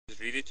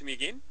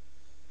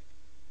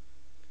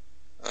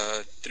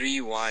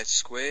3y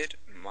squared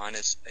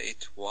minus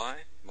 8y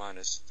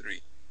minus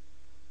 3.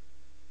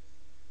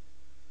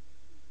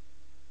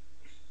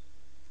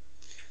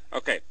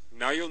 Okay,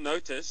 now you'll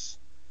notice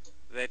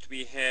that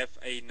we have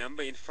a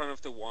number in front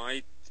of the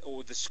y,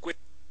 or the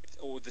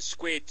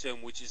squared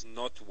term, which is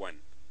not 1.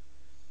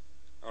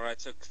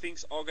 Alright, so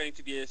things are going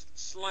to be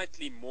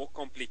slightly more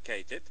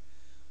complicated.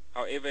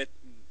 However, it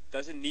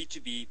doesn't need to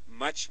be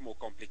much more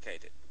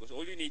complicated, because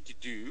all you need to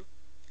do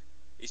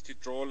is to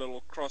draw a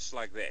little cross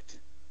like that.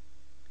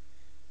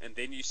 And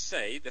then you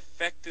say the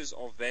factors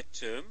of that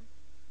term,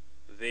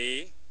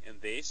 there and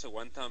there. So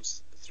 1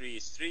 times 3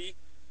 is 3,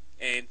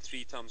 and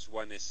 3 times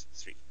 1 is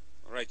 3.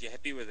 Alright, you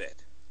happy with that?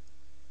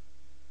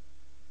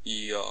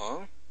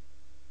 Yeah.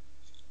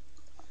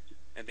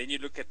 And then you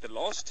look at the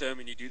last term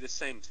and you do the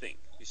same thing.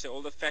 You say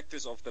all the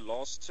factors of the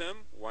last term,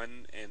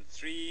 1 and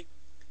 3,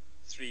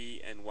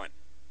 3 and 1.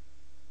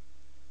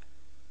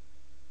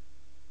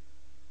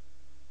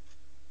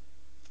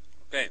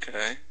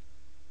 Okay.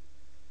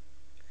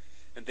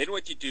 And then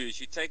what you do is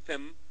you take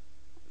them,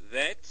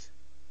 that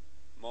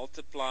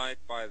multiplied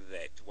by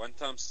that. 1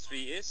 times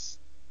 3 is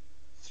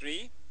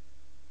 3,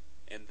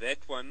 and that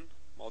one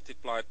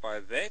multiplied by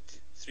that,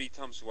 3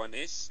 times 1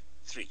 is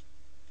 3.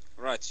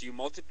 Right, so you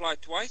multiply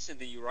twice and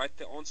then you write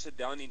the answer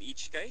down in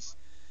each case.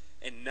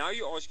 And now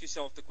you ask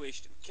yourself the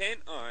question, can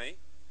I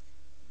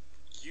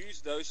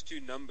use those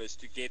two numbers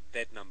to get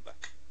that number?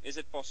 Is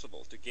it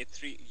possible to get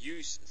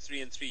use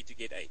 3 and 3 to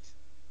get 8?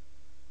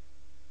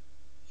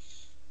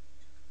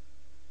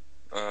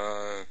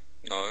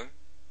 No.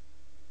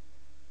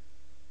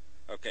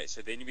 Okay,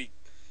 so then we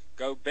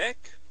go back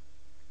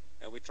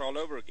and we try all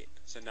over again.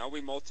 So now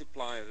we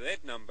multiply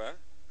that number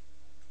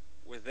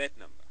with that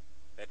number.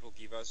 That will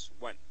give us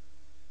 1.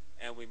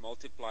 And we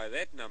multiply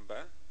that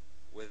number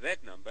with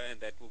that number,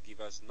 and that will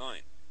give us 9.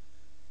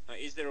 Now,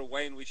 is there a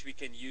way in which we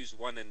can use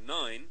 1 and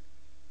 9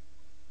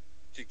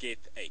 to get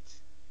 8?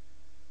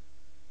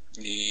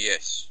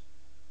 Yes.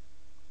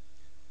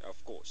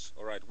 Of course.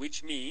 Alright,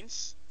 which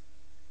means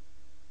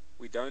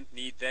we don't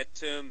need that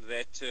term,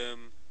 that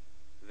term,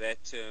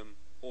 that term,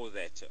 or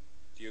that term.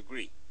 Do you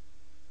agree?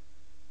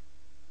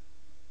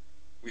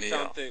 We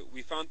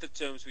found the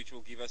terms which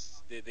will give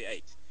us the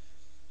 8.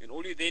 And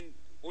all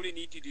you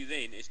need to do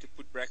then is to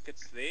put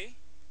brackets there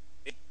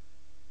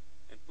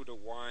and put a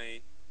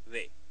y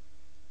there.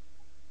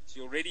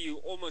 So you're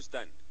almost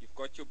done. You've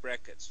got your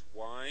brackets,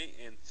 y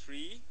and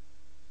 3,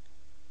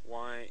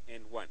 y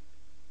and 1.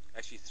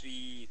 Actually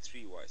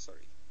 3y,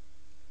 sorry.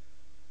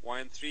 Y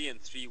and 3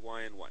 and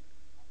 3y and 1.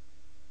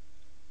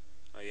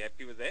 Are you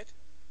happy with that?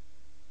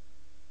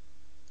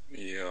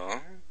 Yeah.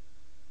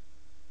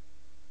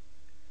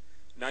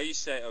 Now you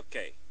say,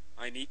 okay,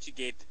 I need to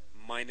get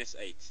minus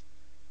 8.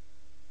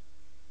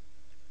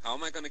 How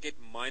am I going to get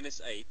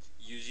minus 8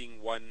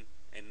 using 1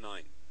 and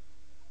 9?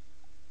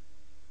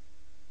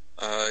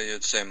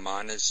 You'd say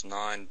minus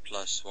 9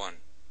 plus 1.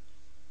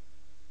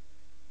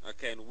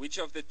 Okay, and which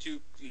of the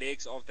two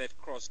legs of that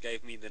cross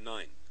gave me the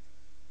 9?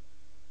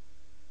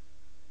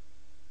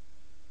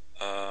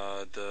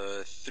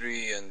 The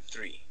 3 and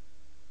 3.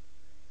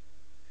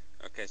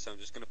 Okay, so I'm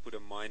just going to put a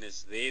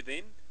minus there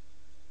then,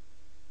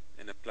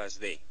 and a plus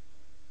there.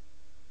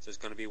 So it's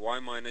going to be y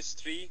minus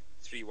 3,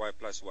 3y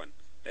plus 1.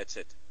 That's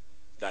it.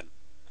 Done.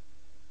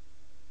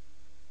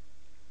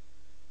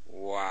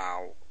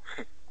 Wow.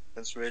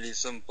 That's really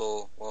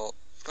simple. Well,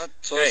 not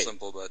so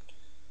simple, but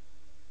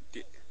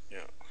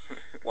yeah.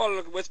 Well,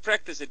 look, with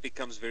practice it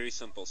becomes very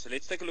simple. So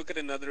let's take a look at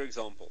another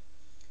example.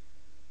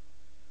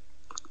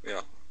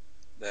 Yeah.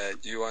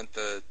 That you want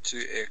the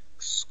 2x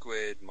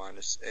squared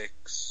minus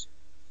x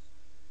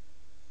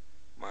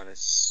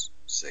minus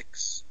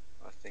 6,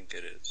 I think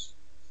it is.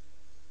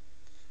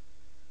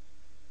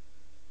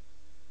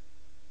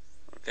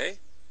 Okay.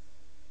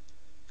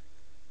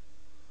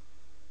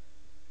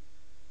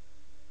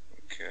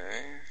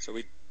 Okay. So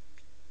we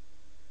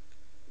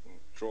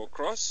draw a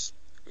cross.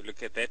 We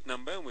look at that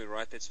number and we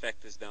write its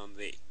factors down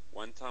there.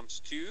 1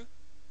 times 2,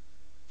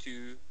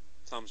 2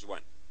 times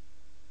 1.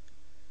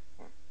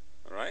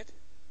 Alright?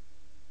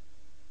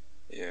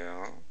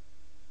 Yeah.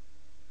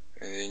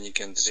 And then you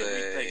can and say...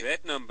 then we take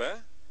that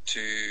number...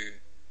 2...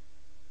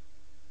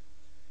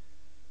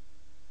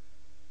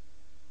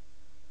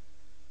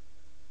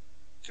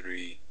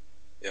 3...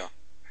 Yeah.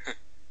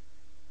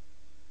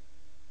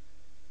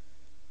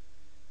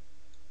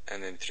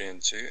 And then 3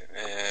 and 2,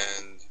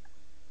 and...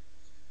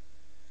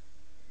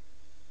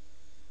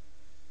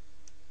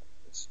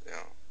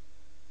 Yeah.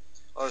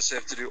 Obviously you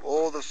have to do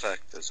all the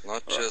factors,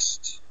 not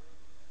just...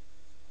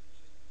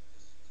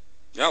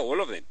 Yeah,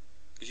 all of them.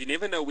 Because you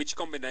never know which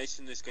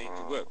combination is going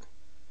to work.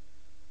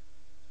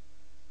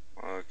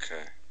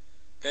 Okay.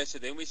 Okay, so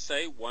then we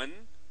say 1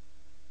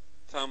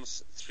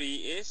 times 3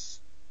 is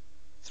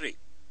 3.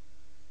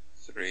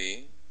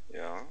 3,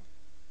 yeah.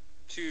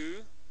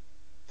 2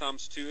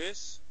 times 2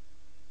 is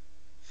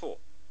 4.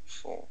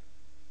 4.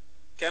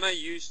 Can I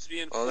use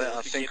 3 and 4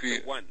 to get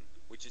the 1,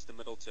 which is the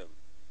middle term?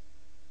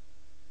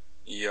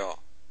 Yeah,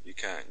 you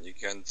can. You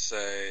can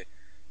say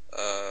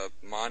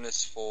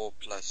minus 4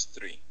 plus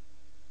 3.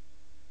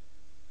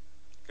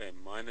 Okay,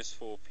 minus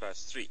 4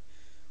 plus 3,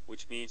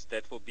 which means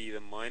that will be the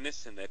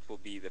minus and that will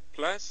be the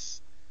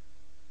plus,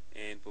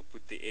 and we'll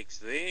put the x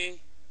there,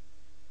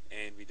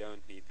 and we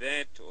don't need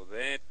that or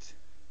that.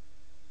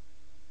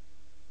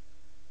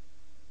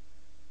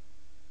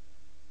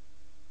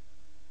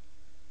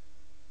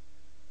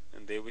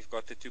 And there we've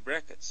got the two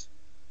brackets.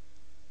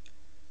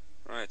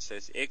 Right, so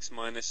it's x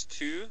minus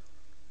 2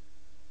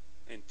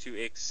 and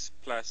 2x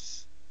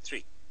plus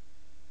 3.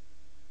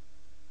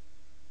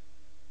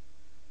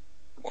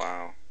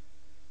 Wow.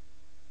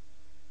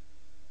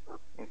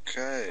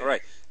 Okay.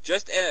 Alright,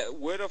 just a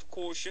word of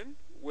caution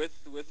with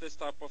this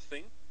type of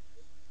thing.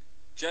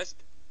 Just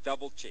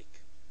double check,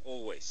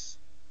 always.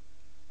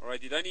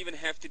 Alright, you don't even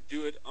have to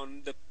do it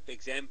on the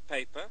exam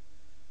paper.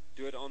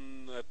 Do it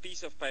on a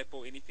piece of paper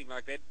or anything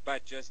like that,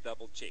 but just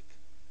double check.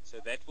 So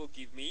that will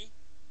give me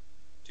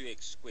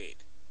 2x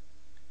squared.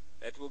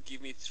 That will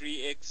give me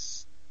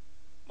 3x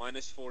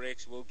minus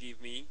 4x will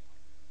give me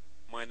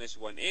minus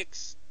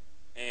 1x,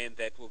 and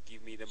that will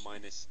give me the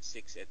minus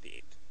 6 at the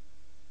end.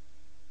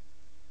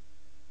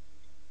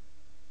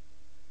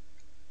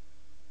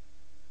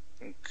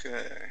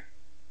 Okay.